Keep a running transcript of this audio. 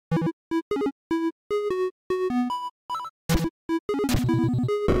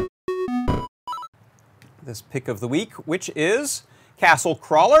this pick of the week, which is Castle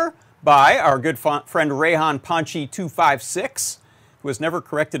Crawler by our good friend Rehan Panchi 256, who has never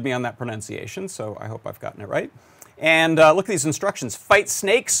corrected me on that pronunciation, so I hope I've gotten it right. And look at these instructions. Fight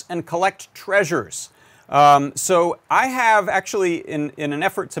snakes and collect treasures. So I have actually, in an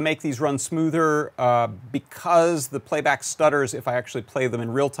effort to make these run smoother, because the playback stutters if I actually play them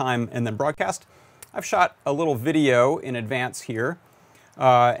in real time and then broadcast, I've shot a little video in advance here.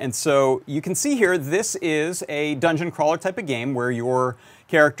 And so you can see here, this is a dungeon crawler type of game where your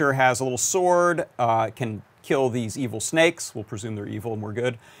character has a little sword, can kill these evil snakes. We'll presume they're evil and we're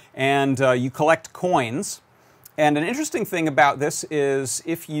good. And you collect coins. And an interesting thing about this is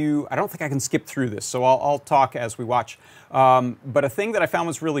if you, I don't think I can skip through this, so I'll talk as we watch. But a thing that I found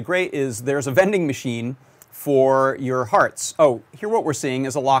was really great is there's a vending machine for your hearts. Oh, here what we're seeing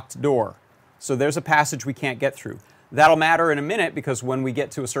is a locked door. So there's a passage we can't get through. That'll matter in a minute because when we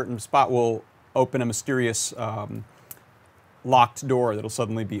get to a certain spot, we'll open a mysterious locked door that'll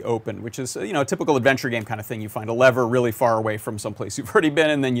suddenly be open, which is, you know, a typical adventure game kind of thing. You find a lever really far away from someplace you've already been,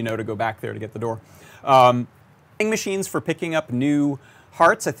 and then you know to go back there to get the door. Machines for picking up new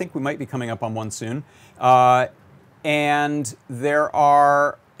hearts. I think we might be coming up on one soon. And there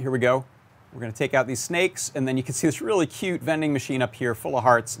are, here we go. We're going to take out these snakes, and then you can see this really cute vending machine up here full of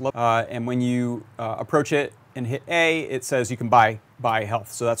hearts. And when you approach it and hit A, it says you can buy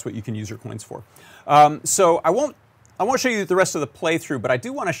health. So that's what you can use your coins for. So I won't show you the rest of the playthrough, but I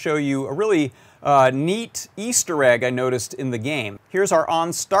do want to show you a really neat Easter egg I noticed in the game. Here's our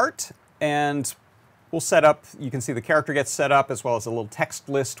on start, and we'll set up, you can see the character gets set up as well as a little text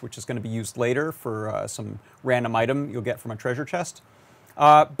list, which is going to be used later for some random item you'll get from a treasure chest.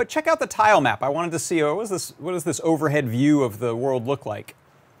 But check out the tile map. I wanted to see, what does this overhead view of the world look like?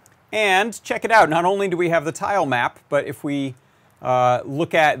 And check it out. Not only do we have the tile map, but if we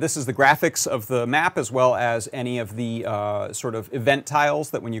look at, this is the graphics of the map as well as any of the sort of event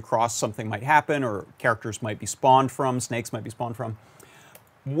tiles that when you cross something might happen or characters might be spawned from, snakes might be spawned from.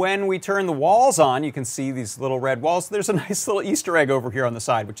 When we turn the walls on, you can see these little red walls. There's a nice little Easter egg over here on the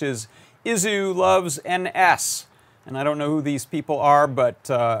side, which is Izu loves NS. And I don't know who these people are,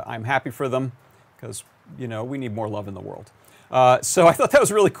 but I'm happy for them because, you know, we need more love in the world. So I thought that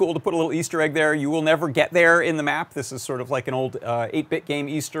was really cool to put a little Easter egg there. You will never get there in the map. This is sort of like an old 8-bit game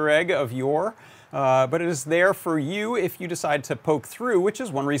Easter egg of yore. But it is there for you if you decide to poke through, which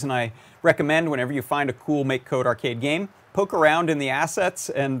is one reason I recommend whenever you find a cool MakeCode arcade game, poke around in the assets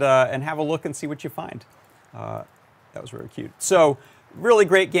and have a look and see what you find. That was really cute. So, really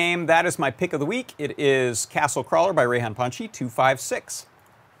great game. That is my pick of the week. It is Castle Crawler by Rehan Panchi 256.